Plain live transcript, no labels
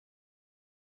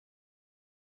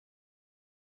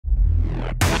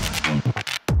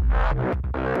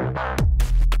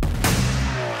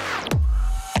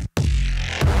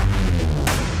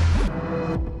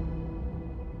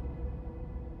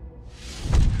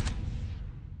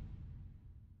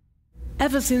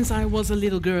Ever since I was a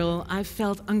little girl, I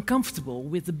felt uncomfortable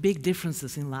with the big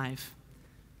differences in life.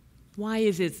 Why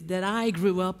is it that I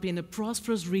grew up in a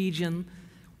prosperous region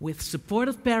with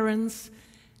supportive parents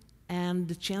and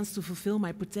the chance to fulfill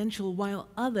my potential, while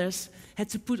others had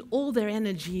to put all their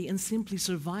energy in simply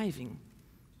surviving?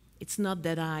 It's not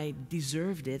that I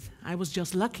deserved it, I was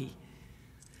just lucky.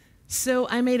 So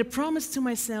I made a promise to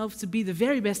myself to be the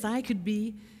very best I could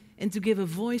be and to give a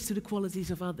voice to the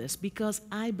qualities of others, because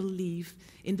I believe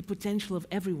in the potential of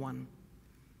everyone.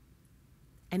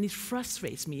 And it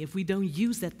frustrates me if we don't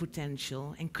use that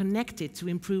potential and connect it to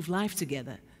improve life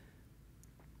together.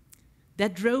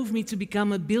 That drove me to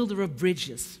become a builder of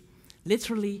bridges,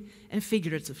 literally and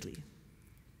figuratively.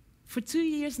 For 2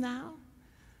 years now,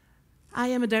 I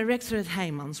am a director at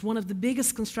Heijmans, one of the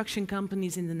biggest construction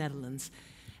companies in the Netherlands.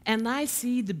 And I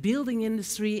see the building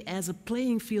industry as a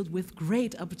playing field with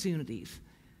great opportunities.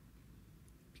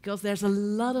 Because there's a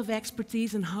lot of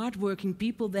expertise and hardworking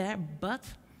people there, but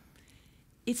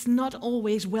it's not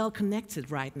always well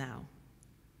connected right now.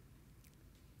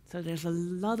 So there's a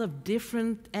lot of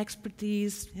different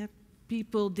expertise,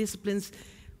 people, disciplines,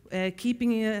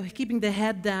 keeping the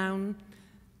head down,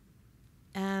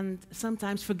 and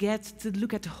sometimes forget to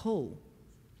look at the whole.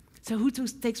 So who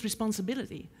takes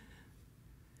responsibility?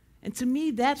 And to me,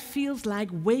 that feels like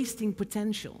wasting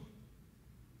potential.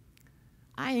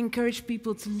 I encourage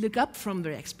people to look up from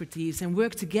their expertise and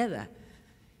work together,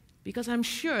 because I'm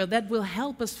sure that will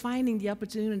help us finding the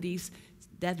opportunities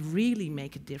that really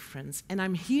make a difference. And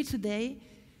I'm here today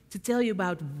to tell you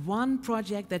about one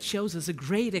project that shows us a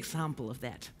great example of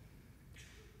that.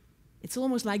 It's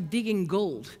almost like digging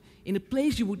gold in a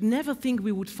place you would never think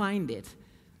we would find it.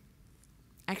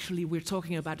 Actually, we're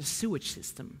talking about a sewage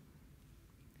system.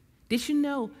 Did you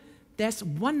know there's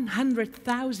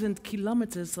 100,000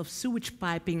 kilometers of sewage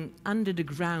piping under the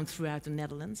ground throughout the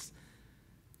Netherlands?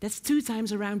 That's 2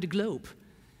 times around the globe.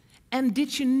 And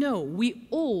did you know we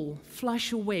all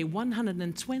flush away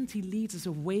 120 liters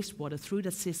of wastewater through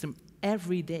that system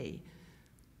every day?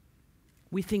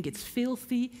 We think it's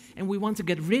filthy and we want to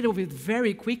get rid of it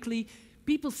very quickly.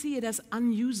 People see it as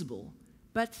unusable,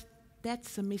 but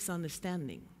that's a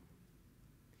misunderstanding.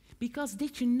 Because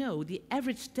did you know the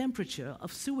average temperature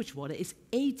of sewage water is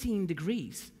 18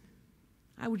 degrees?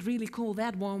 I would really call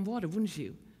that warm water, wouldn't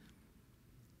you?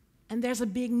 And there's a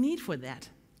big need for that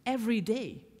every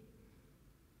day.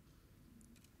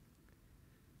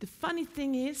 The funny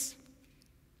thing is,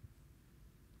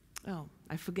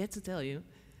 I forget to tell you,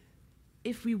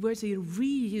 if we were to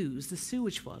reuse the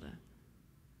sewage water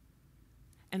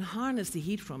and harness the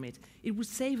heat from it, it would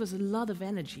save us a lot of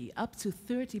energy, up to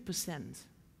 30%.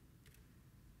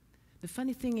 The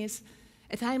funny thing is,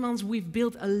 at Heijmans we've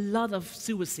built a lot of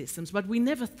sewer systems, but we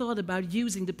never thought about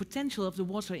using the potential of the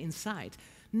water inside.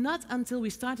 Not until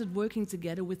we started working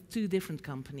together with 2 different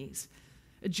companies.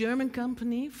 A German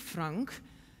company, Frank,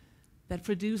 that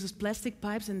produces plastic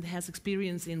pipes and has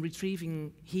experience in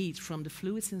retrieving heat from the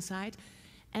fluids inside,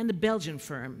 and a Belgian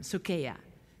firm, Sokea.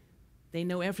 They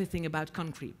know everything about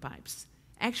concrete pipes.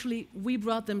 Actually, we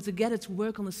brought them together to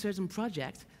work on a certain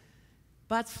project,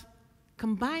 but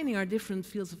combining our different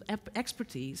fields of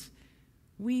expertise,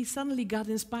 we suddenly got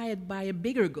inspired by a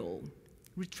bigger goal,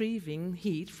 retrieving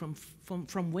heat from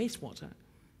wastewater.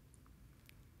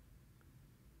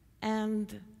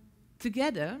 And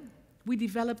together, we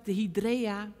developed the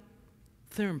Hydrea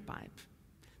Thermpipe.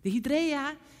 The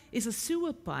Hydrea is a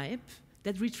sewer pipe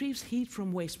that retrieves heat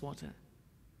from wastewater.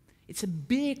 It's a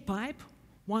big pipe,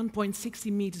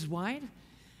 1.60 meters wide,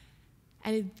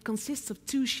 and it consists of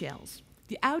 2 shells.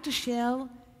 The outer shell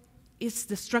is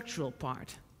the structural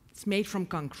part. It's made from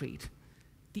concrete.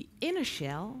 The inner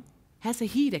shell has a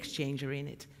heat exchanger in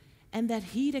it, and that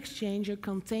heat exchanger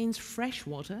contains fresh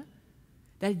water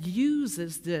that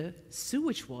uses the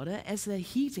sewage water as a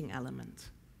heating element.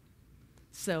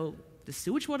 So the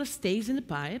sewage water stays in the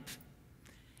pipe,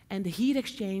 and the heat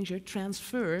exchanger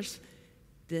transfers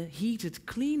the heated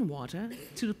clean water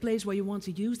to the place where you want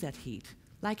to use that heat,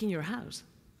 like in your house.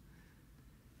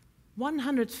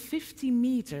 150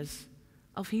 meters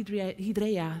of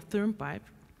Hydrea Thermpipe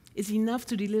is enough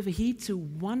to deliver heat to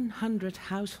 100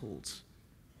 households.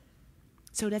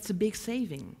 So that's a big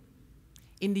saving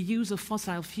in the use of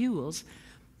fossil fuels,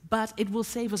 but it will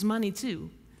save us money too.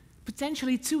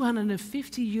 Potentially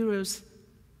 250 euros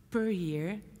per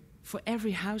year for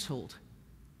every household.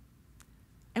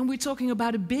 And we're talking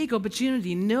about a big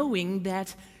opportunity, knowing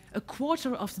that a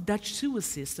quarter of the Dutch sewer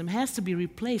system has to be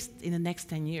replaced in the next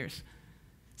 10 years.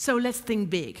 So let's think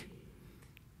big.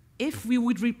 If we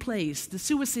would replace the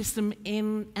sewer system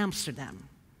in Amsterdam,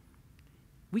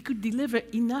 we could deliver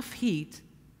enough heat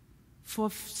for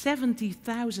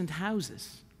 70,000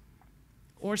 houses,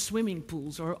 or swimming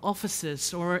pools, or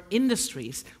offices, or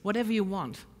industries, whatever you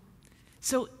want.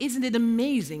 So isn't it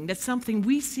amazing that something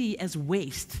we see as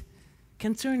waste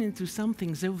can turn into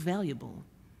something so valuable?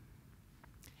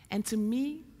 And to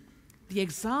me, the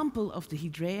example of the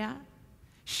Hydrea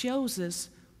shows us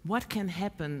what can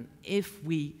happen if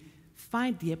we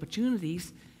find the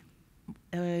opportunities,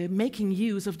 making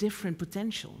use of different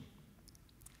potential.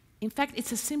 In fact,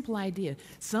 it's a simple idea.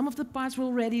 Some of the parts were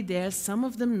already there, some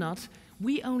of them not.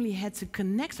 We only had to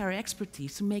connect our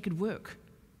expertise to make it work.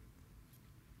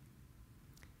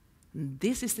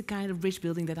 This is the kind of bridge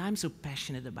building that I'm so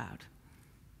passionate about.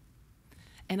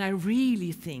 And I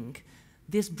really think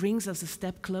this brings us a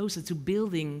step closer to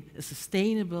building a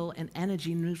sustainable and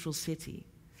energy-neutral city.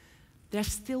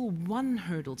 There's still one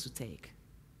hurdle to take.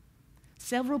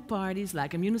 Several parties,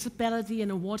 like a municipality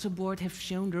and a water board, have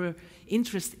shown their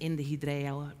interest in the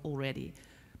Hydrea already,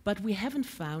 but we haven't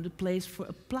found a place for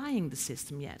applying the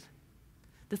system yet.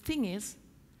 The thing is,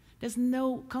 there's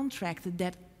no contractor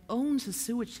that owns a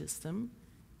sewage system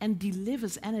and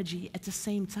delivers energy at the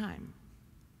same time.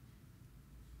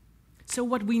 So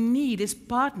what we need is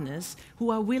partners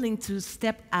who are willing to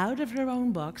step out of their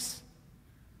own box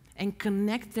and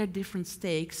connect their different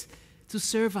stakes to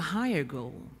serve a higher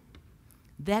goal.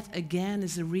 That, again,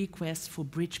 is a request for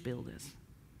bridge builders.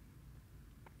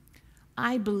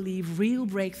 I believe real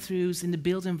breakthroughs in the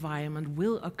built environment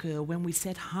will occur when we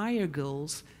set higher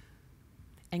goals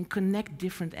and connect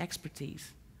different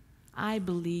expertise. I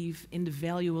believe in the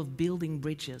value of building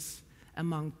bridges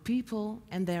among people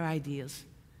and their ideas,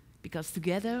 because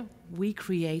together we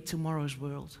create tomorrow's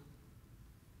world.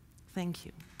 Thank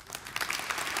you.